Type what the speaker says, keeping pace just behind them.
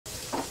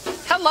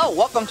Hello,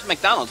 welcome to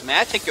McDonald's. May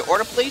I take your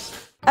order, please?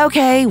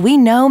 Okay, we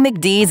know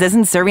McD's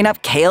isn't serving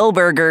up kale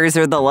burgers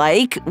or the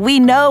like. We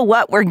know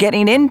what we're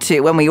getting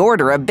into when we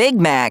order a Big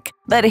Mac.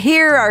 But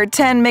here are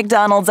 10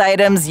 McDonald's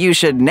items you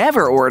should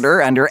never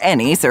order under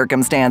any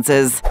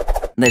circumstances.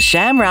 The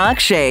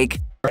Shamrock Shake.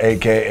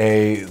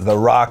 AKA The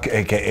Rock,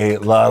 AKA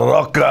La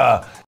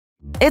Rocca.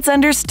 It's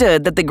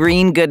understood that the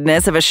green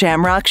goodness of a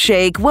Shamrock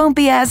Shake won't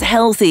be as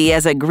healthy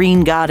as a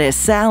green goddess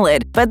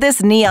salad, but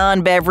this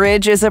neon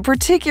beverage is a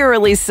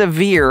particularly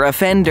severe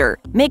offender.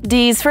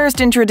 McD's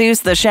first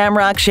introduced the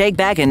Shamrock Shake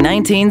back in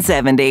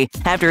 1970.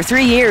 After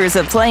 3 years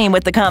of playing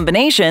with the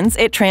combinations,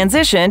 it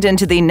transitioned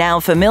into the now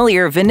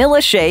familiar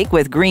vanilla shake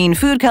with green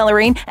food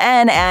coloring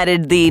and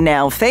added the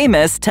now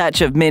famous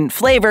touch of mint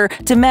flavor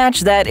to match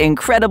that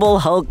incredible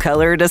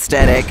Hulk-colored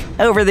aesthetic.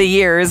 Over the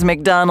years,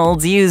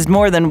 McDonald's used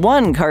more than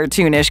one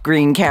cartoonish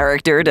green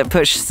character to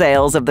push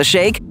sales of the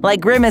shake,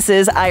 like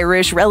Grimace's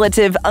Irish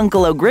relative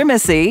Uncle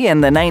O'Grimacy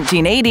in the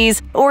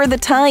 1980s, or the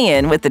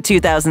tie-in with the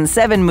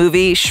 2007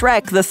 movie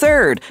Shrek the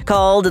Third,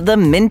 called the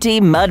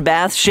Minty Mud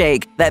Bath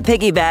Shake, that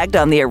piggybacked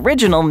on the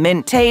original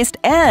mint taste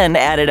and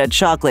added a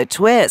chocolate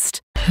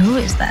twist. Who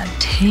is that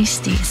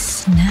tasty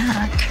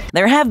snack?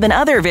 There have been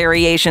other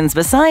variations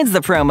besides the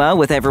promo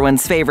with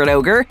everyone's favorite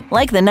ogre,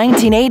 like the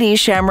 1980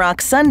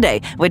 Shamrock Sundae,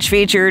 which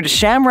featured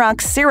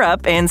shamrock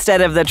syrup instead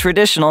of the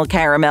traditional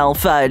caramel,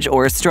 fudge,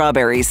 or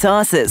strawberry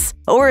sauces.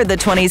 Or the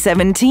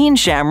 2017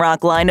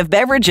 Shamrock line of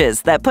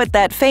beverages that put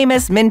that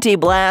famous minty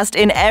blast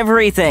in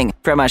everything,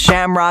 from a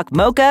Shamrock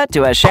Mocha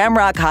to a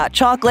Shamrock Hot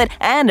Chocolate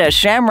and a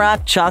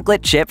Shamrock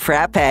Chocolate Chip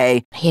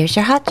Frappe. Here's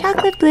your hot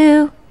chocolate,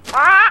 Blue.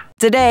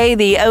 Today,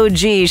 the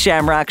OG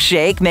Shamrock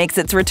Shake makes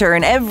its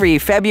return every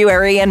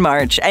February and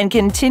March and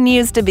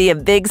continues to be a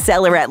big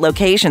seller at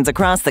locations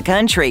across the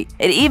country.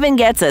 It even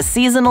gets a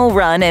seasonal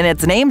run in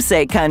its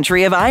namesake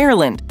country of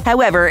Ireland.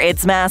 However,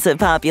 its massive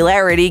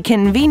popularity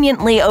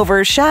conveniently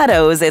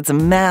overshadows its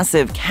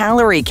massive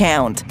calorie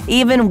count.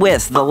 Even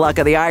with the luck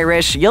of the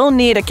Irish, you'll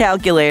need a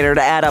calculator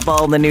to add up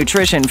all the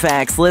nutrition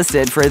facts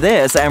listed for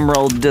this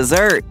emerald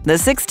dessert. The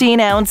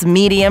 16-ounce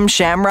medium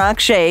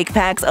Shamrock Shake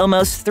packs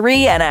almost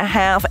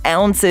 3.5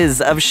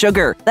 ounces of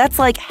sugar. That's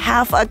like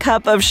half a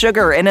cup of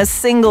sugar in a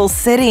single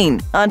sitting.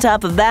 On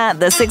top of that,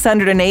 the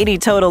 680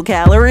 total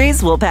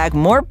calories will pack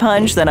more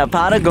punch than a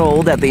pot of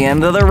gold at the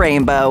end of the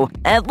rainbow.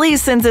 At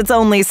least since it's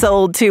only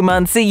sold 2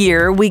 months a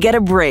year, we get a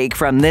break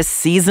from this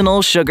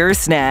seasonal sugar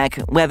snack,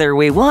 whether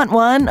we want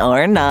one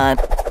or not.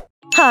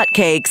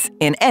 Hotcakes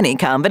in any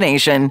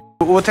combination.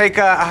 We'll take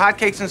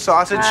hotcakes and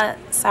sausage.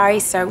 Sorry,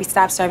 sir, we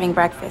stopped serving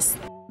breakfast.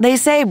 They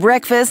say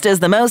breakfast is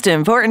the most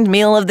important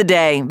meal of the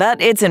day,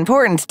 but it's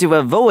important to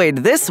avoid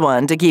this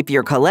one to keep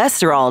your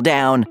cholesterol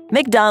down.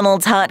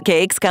 McDonald's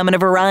hotcakes come in a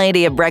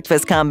variety of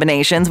breakfast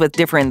combinations with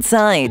different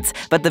sides,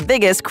 but the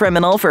biggest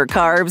criminal for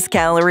carbs,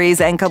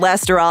 calories, and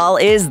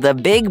cholesterol is the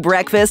Big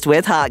Breakfast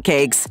with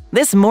Hotcakes.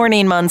 This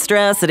morning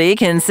monstrosity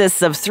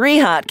consists of 3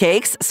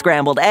 hotcakes,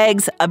 scrambled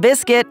eggs, a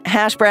biscuit,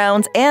 hash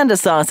browns, and a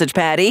sausage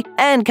patty,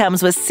 and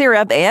comes with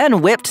syrup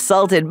and whipped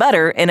salted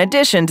butter in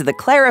addition to the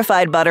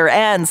clarified butter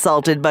and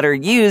salted butter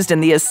used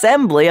in the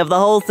assembly of the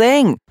whole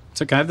thing.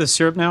 So can I have the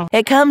syrup now?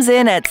 It comes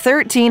in at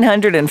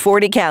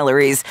 1,340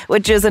 calories,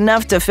 which is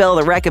enough to fill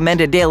the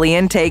recommended daily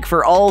intake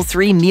for all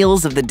 3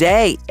 meals of the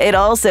day. It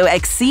also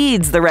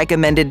exceeds the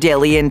recommended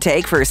daily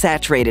intake for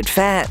saturated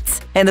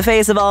fats. In the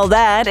face of all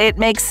that, it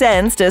makes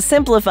sense to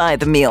simplify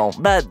the meal,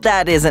 but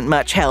that isn't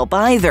much help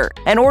either.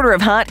 An order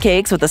of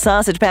hotcakes with a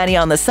sausage patty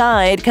on the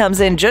side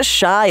comes in just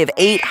shy of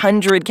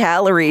 800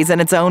 calories in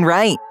its own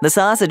right. The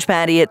sausage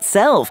patty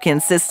itself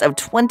consists of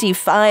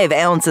 25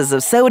 ounces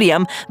of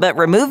sodium, but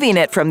removing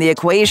it from the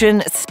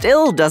equation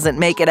still doesn't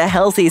make it a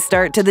healthy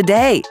start to the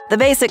day. The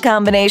basic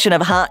combination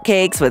of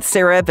hotcakes with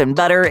syrup and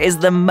butter is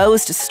the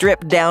most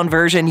stripped-down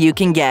version you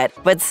can get,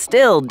 but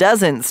still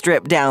doesn't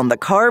strip down the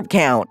carb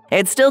count.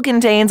 It still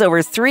contains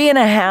over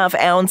 3.5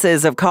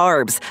 ounces of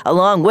carbs,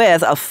 along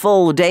with a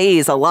full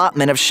day's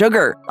allotment of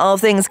sugar. All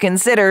things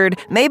considered,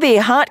 maybe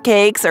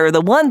hotcakes are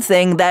the one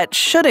thing that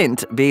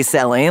shouldn't be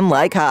selling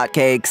like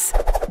hotcakes.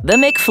 The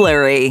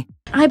McFlurry.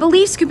 I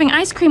believe scooping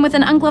ice cream with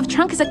an ungloved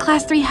trunk is a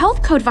Class 3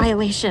 health code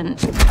violation.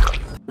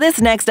 This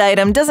next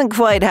item doesn't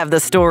quite have the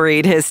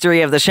storied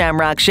history of the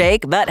Shamrock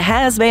Shake, but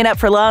has made up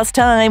for lost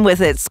time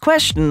with its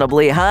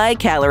questionably high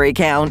calorie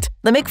count.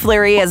 The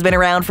McFlurry has been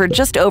around for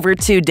just over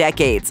 2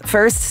 decades,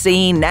 first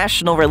seeing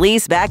national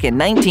release back in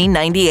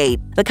 1998.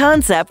 The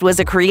concept was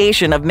a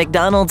creation of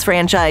McDonald's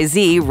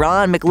franchisee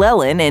Ron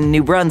McLellan in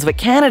New Brunswick,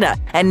 Canada,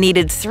 and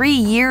needed 3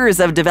 years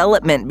of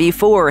development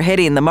before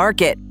hitting the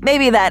market.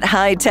 Maybe that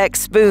high-tech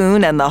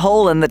spoon and the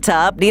hole in the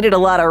top needed a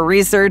lot of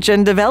research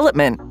and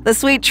development. The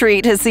sweet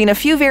treat has seen a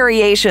few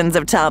variations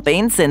of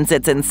toppings since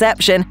its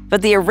inception,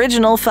 but the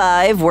original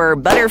 5 were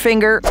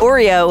Butterfinger,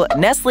 Oreo,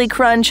 Nestle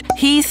Crunch,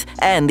 Heath,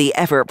 and the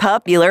ever-popular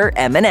popular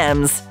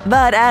M&Ms.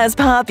 But as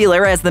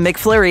popular as the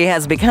McFlurry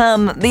has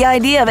become, the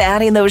idea of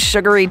adding those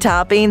sugary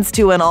toppings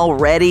to an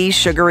already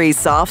sugary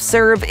soft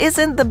serve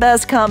isn't the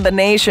best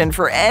combination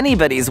for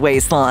anybody's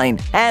waistline.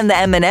 And the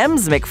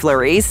M&M's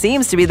McFlurry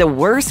seems to be the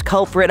worst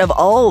culprit of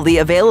all the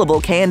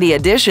available candy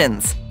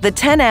additions. The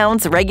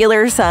 10-ounce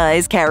regular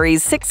size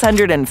carries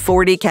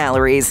 640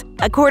 calories.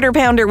 A quarter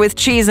pounder with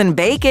cheese and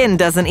bacon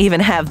doesn't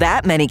even have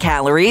that many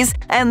calories,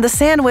 and the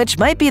sandwich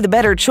might be the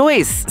better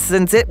choice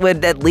since it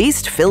would at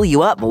least fill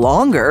you up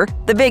longer.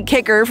 The big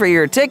kicker for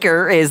your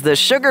ticker is the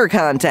sugar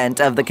content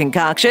of the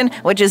concoction,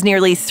 which is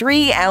nearly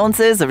 3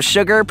 ounces of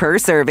sugar per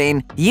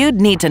serving.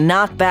 You'd need to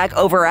knock back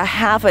over a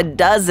half a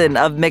dozen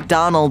of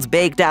McDonald's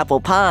baked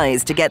apple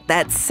pies to get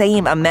that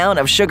same amount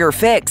of sugar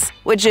fix,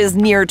 which is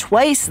near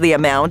twice the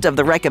amount of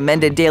the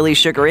recommended daily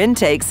sugar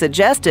intake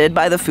suggested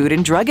by the Food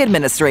and Drug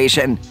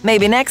Administration.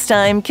 Maybe next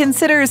time,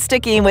 consider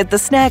sticking with the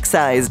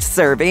snack-sized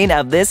serving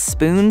of this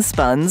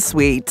spoon-spun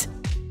sweet.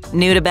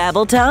 New to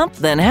BabbleTop?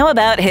 Then how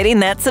about hitting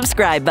that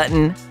subscribe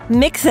button?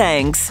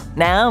 Thanks.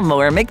 Now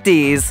more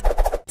McD's.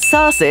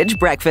 Sausage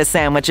breakfast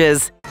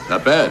sandwiches.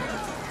 Not bad.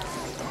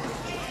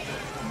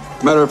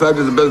 Matter of fact,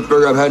 it's the best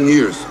burger I've had in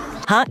years.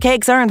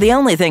 Hotcakes aren't the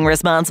only thing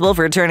responsible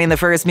for turning the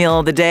first meal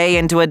of the day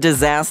into a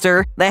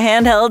disaster. The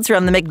handhelds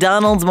from the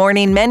McDonald's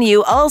morning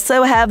menu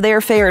also have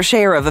their fair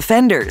share of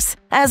offenders.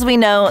 As we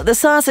know, the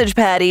sausage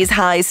patty's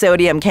high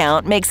sodium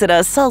count makes it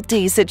a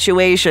salty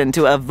situation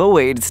to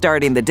avoid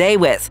starting the day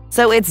with.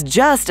 So it's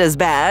just as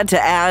bad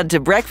to add to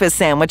breakfast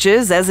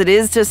sandwiches as it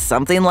is to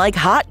something like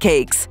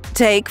hotcakes.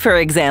 Take, for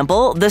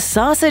example, the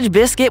sausage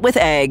biscuit with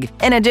egg.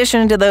 In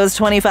addition to those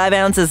 25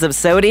 ounces of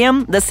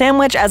sodium, the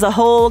sandwich as a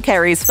whole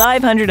carries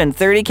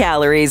 530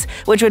 calories,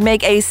 which would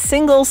make a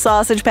single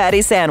sausage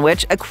patty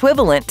sandwich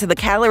equivalent to the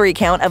calorie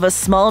count of a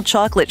small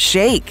chocolate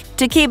shake.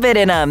 To keep it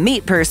in a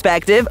meat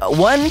perspective,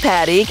 one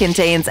patty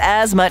contains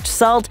as much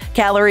salt,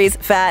 calories,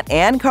 fat,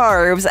 and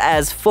carbs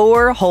as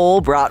 4 whole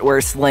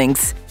bratwurst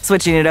links.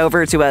 Switching it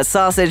over to a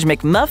sausage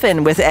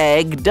McMuffin with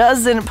egg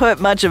doesn't put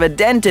much of a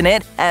dent in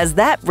it, as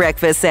that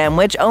breakfast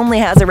sandwich only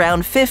has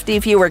around 50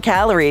 fewer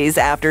calories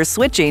after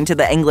switching to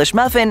the English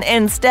muffin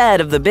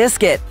instead of the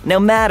biscuit. No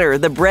matter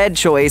the bread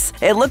choice,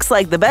 it looks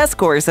like the best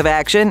course of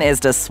action is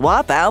to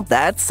swap out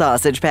that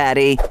sausage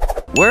patty.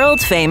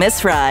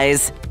 World-famous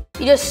fries.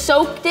 You just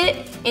soaked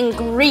it in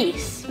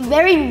grease.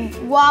 Very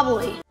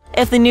wobbly.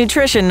 If the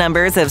nutrition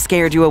numbers have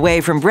scared you away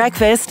from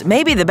breakfast,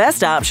 maybe the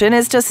best option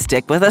is to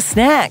stick with a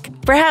snack.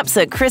 Perhaps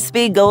a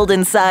crispy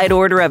golden side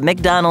order of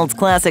McDonald's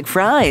classic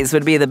fries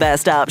would be the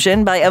best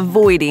option by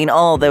avoiding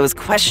all those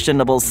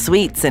questionable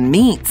sweets and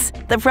meats.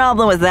 The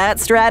problem with that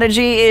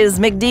strategy is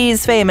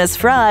McD's famous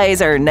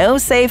fries are no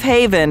safe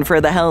haven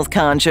for the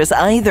health-conscious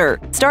either.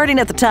 Starting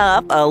at the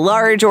top, a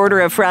large order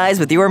of fries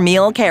with your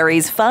meal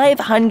carries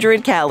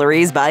 500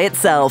 calories by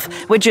itself,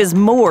 which is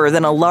more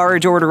than a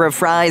large order of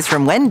fries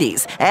from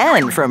Wendy's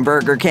and from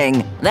Burger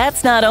King.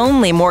 That's not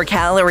only more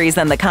calories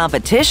than the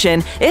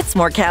competition, it's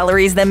more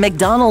calories than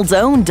McDonald's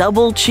own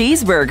double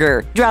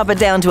cheeseburger. Drop it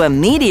down to a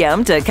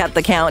medium to cut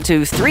the count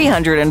to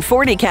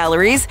 340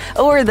 calories,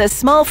 or the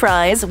small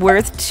fries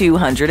worth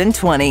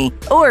 220.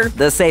 Or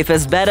the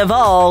safest bet of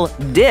all,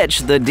 ditch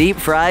the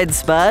deep-fried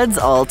spuds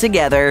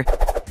altogether.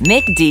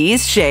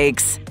 McD's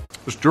Shakes.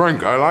 This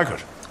drink, I like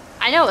it.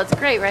 I know, it's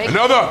great, right?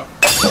 Another!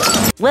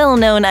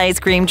 Well-known ice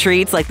cream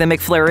treats like the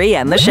McFlurry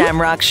and the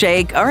Shamrock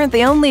Shake aren't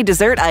the only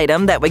dessert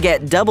item that would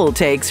get double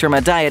takes from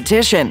a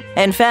dietitian.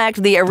 In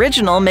fact, the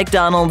original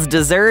McDonald's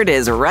dessert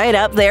is right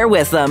up there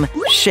with them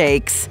 –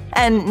 shakes.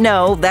 And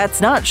no,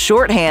 that's not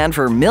shorthand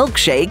for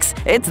milkshakes,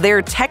 it's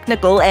their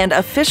technical and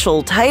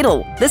official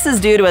title. This is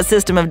due to a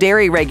system of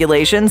dairy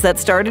regulations that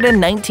started in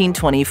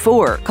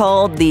 1924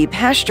 called the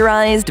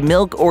Pasteurized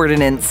Milk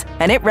Ordinance,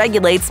 and it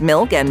regulates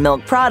milk and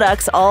milk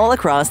products all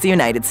across the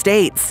United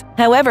States.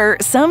 However,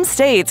 some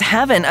states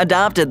haven't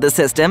adopted the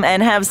system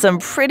and have some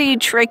pretty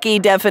tricky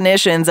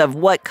definitions of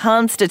what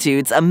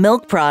constitutes a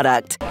milk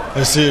product.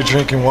 I see you're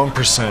drinking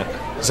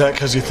 1%. Is that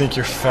because you think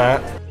you're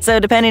fat? So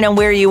depending on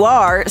where you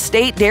are,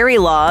 state dairy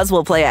laws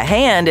will play a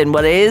hand in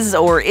what is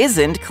or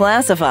isn't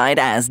classified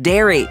as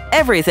dairy.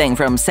 Everything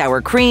from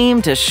sour cream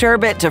to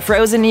sherbet to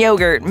frozen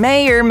yogurt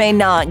may or may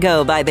not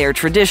go by their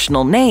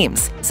traditional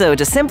names. So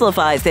to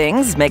simplify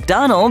things,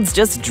 McDonald's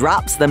just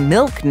drops the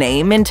milk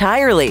name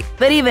entirely.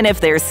 But even if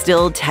there's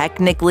still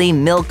technically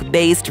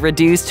milk-based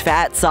reduced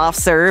fat soft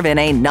serve in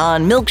a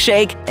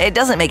non-milkshake, it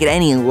doesn't make it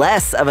any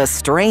less of a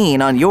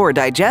strain on your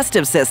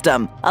digestive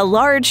system. A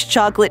large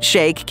chocolate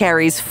shake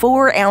carries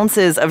 4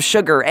 ounces of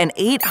sugar and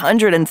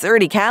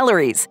 830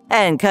 calories.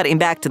 And cutting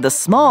back to the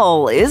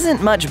small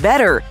isn't much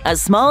better. A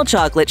small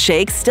chocolate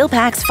shake still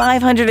packs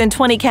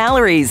 520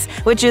 calories,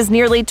 which is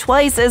nearly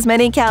twice as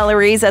many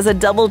calories as a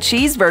double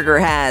cheeseburger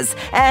has,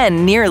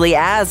 and nearly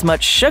as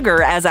much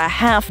sugar as a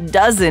half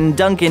dozen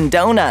Dunkin'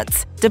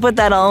 Donuts. To put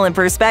that all in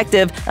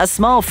perspective, a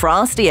small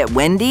Frosty at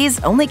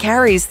Wendy's only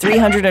carries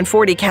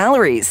 340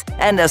 calories,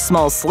 and a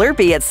small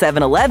Slurpee at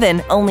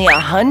 7-Eleven only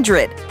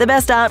 100. The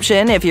best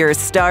option if you're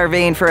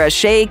starving for a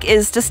shake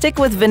is to stick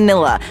with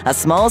vanilla. A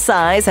small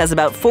size has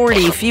about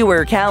 40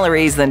 fewer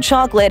calories than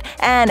chocolate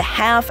and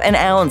half an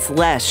ounce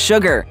less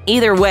sugar.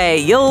 Either way,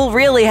 you'll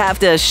really have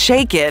to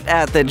shake it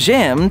at the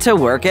gym to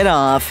work it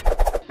off.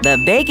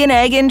 The Bacon,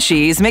 Egg, and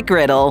Cheese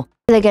McGriddle.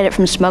 They get it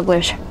from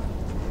smugglers.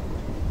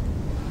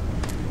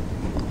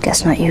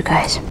 Guess not you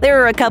guys.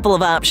 There are a couple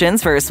of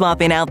options for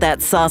swapping out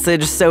that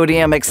sausage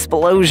sodium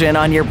explosion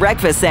on your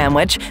breakfast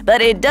sandwich,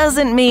 but it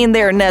doesn't mean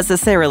they're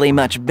necessarily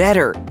much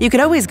better. You could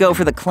always go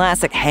for the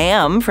classic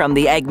ham from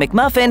the Egg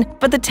McMuffin,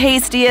 but the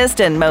tastiest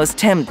and most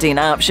tempting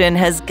option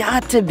has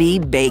got to be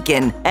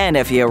bacon. And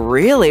if you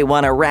really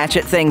want to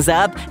ratchet things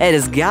up, it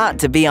has got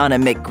to be on a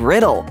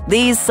McGriddle.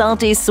 These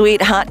salty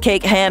sweet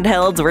hotcake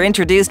handhelds were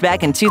introduced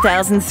back in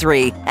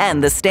 2003,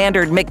 and the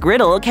standard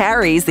McGriddle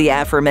carries the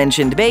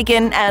aforementioned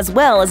bacon as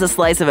well as a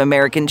slice of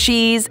American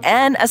cheese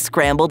and a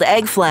scrambled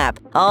egg flap,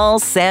 all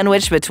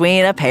sandwiched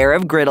between a pair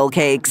of griddle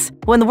cakes.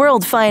 When the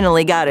world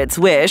finally got its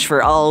wish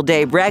for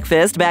all-day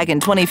breakfast back in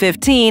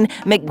 2015,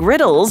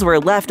 McGriddles were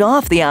left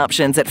off the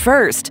options at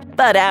first.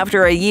 But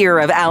after a year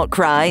of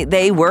outcry,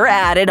 they were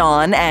added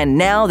on, and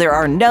now there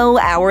are no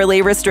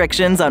hourly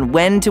restrictions on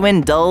when to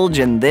indulge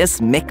in this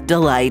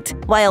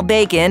McDelight. While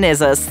bacon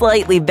is a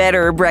slightly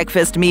better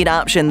breakfast meat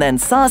option than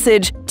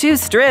sausage, 2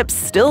 strips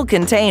still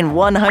contain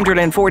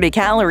 140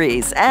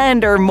 calories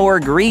and are more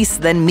grease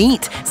than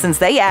meat, since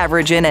they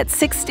average in at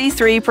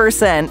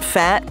 63%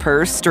 fat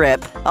per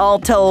strip. All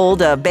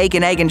told, a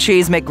Bacon, Egg, and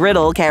Cheese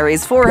McGriddle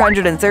carries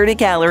 430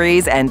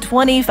 calories and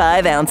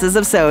 25 ounces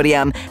of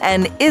sodium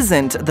and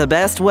isn't the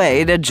best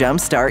way to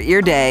jumpstart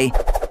your day.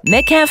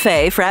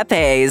 McCafe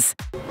Frappes.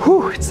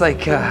 Whew, it's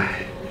like,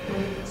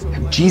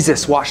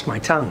 Jesus washed my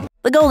tongue.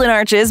 The Golden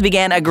Arches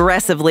began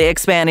aggressively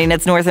expanding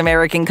its North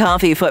American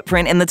coffee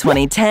footprint in the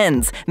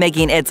 2010s,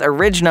 making its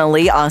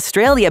originally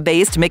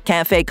Australia-based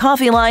McCafe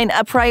coffee line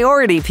a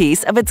priority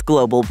piece of its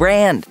global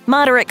brand.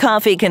 Moderate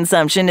coffee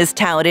consumption is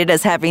touted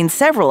as having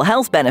several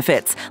health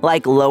benefits,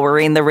 like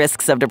lowering the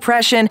risks of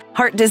depression,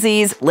 heart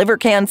disease, liver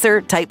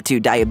cancer, type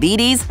 2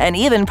 diabetes, and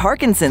even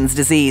Parkinson's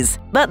disease.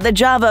 But the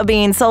Java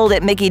being sold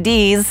at Mickey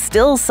D's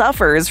still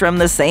suffers from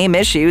the same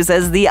issues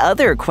as the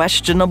other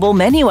questionable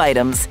menu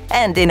items,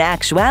 and in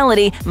actuality,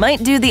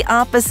 might do the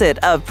opposite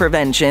of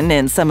prevention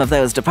in some of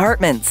those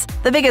departments.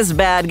 The biggest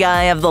bad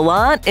guy of the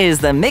lot is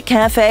the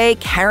McCafe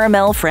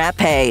Caramel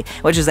Frappe,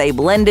 which is a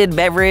blended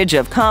beverage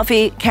of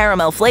coffee,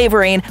 caramel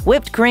flavoring,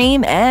 whipped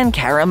cream, and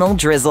caramel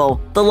drizzle.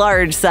 The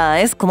large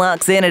size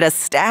clocks in at a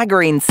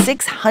staggering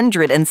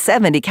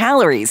 670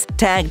 calories,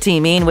 tag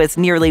teaming with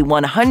nearly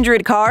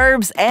 100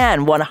 carbs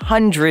and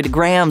 100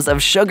 grams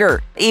of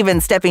sugar. Even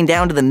stepping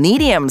down to the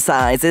medium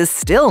size is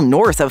still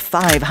north of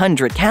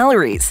 500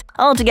 calories.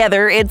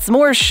 Altogether, it's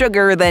more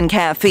sugar than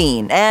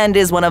caffeine and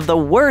is one of the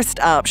worst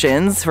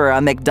options for a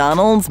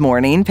McDonald's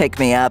morning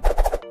pick-me-up.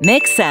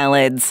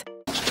 McSalads.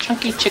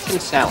 Chunky chicken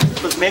salad.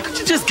 Look, man, could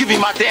you just give me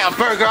my damn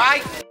burger,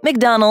 right?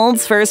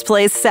 McDonald's first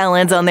placed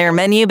salads on their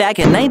menu back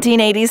in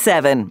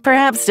 1987,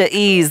 perhaps to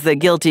ease the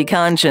guilty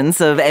conscience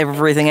of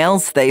everything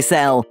else they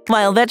sell.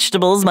 While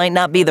vegetables might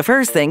not be the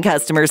first thing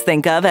customers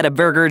think of at a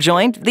burger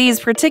joint, these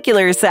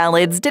particular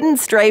salads didn't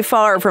stray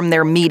far from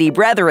their meaty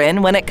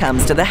brethren when it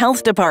comes to the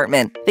health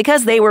department.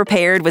 Because they were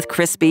paired with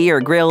crispy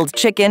or grilled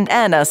chicken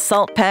and a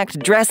salt-packed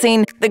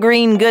dressing, the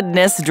green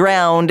goodness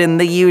drowned in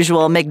the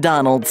usual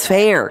McDonald's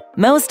fare.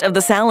 Most of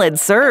the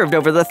salads served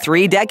over the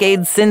 3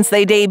 decades since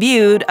they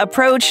debuted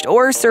approached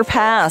or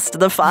surpassed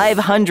the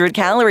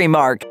 500-calorie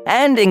mark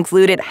and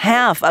included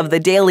half of the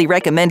daily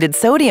recommended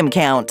sodium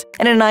count.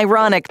 In an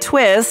ironic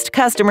twist,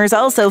 customers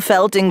also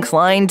felt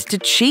inclined to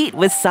cheat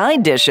with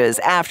side dishes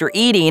after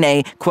eating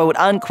a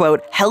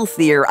quote-unquote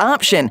healthier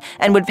option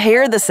and would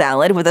pair the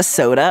salad with a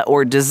soda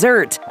or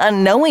dessert,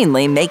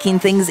 unknowingly making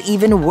things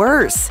even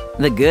worse.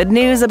 The good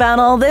news about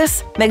all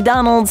this?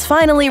 McDonald's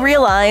finally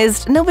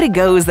realized nobody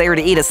goes there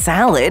to eat a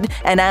salad,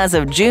 and as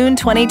of June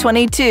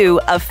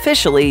 2022,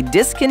 officially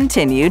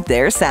discontinued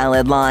their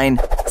salad line.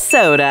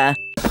 Soda.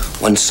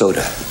 1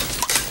 soda.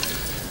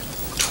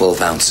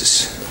 12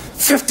 ounces.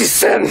 50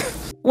 cents!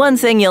 One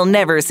thing you'll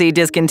never see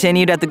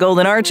discontinued at the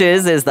Golden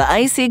Arches is the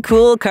icy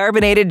cool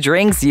carbonated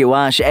drinks you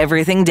wash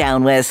everything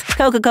down with.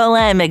 Coca-Cola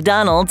and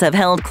McDonald's have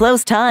held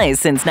close ties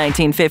since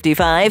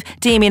 1955,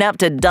 teaming up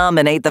to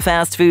dominate the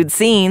fast food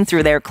scene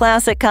through their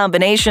classic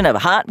combination of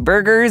hot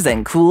burgers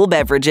and cool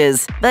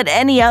beverages. But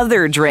any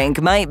other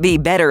drink might be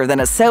better than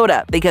a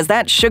soda because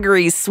that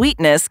sugary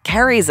sweetness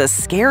carries a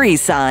scary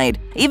side.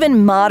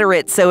 Even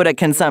moderate soda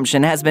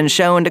consumption has been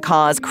shown to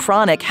cause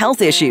chronic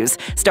health issues,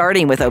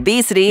 starting with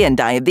obesity and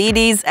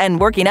diabetes, and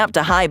working up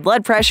to high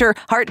blood pressure,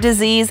 heart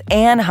disease,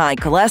 and high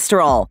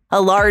cholesterol.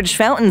 A large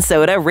fountain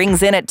soda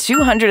rings in at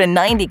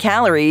 290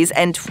 calories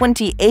and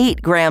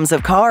 28 grams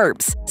of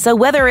carbs. So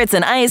whether it's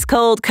an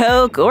ice-cold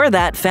Coke or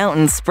that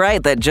fountain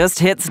Sprite that just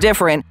hits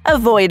different,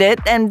 avoid it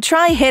and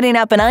try hitting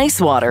up an ice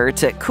water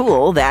to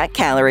cool that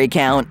calorie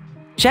count.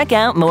 Check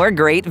out more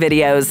great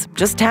videos.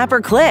 Just tap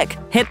or click,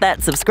 hit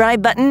that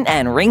subscribe button,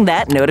 and ring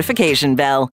that notification bell.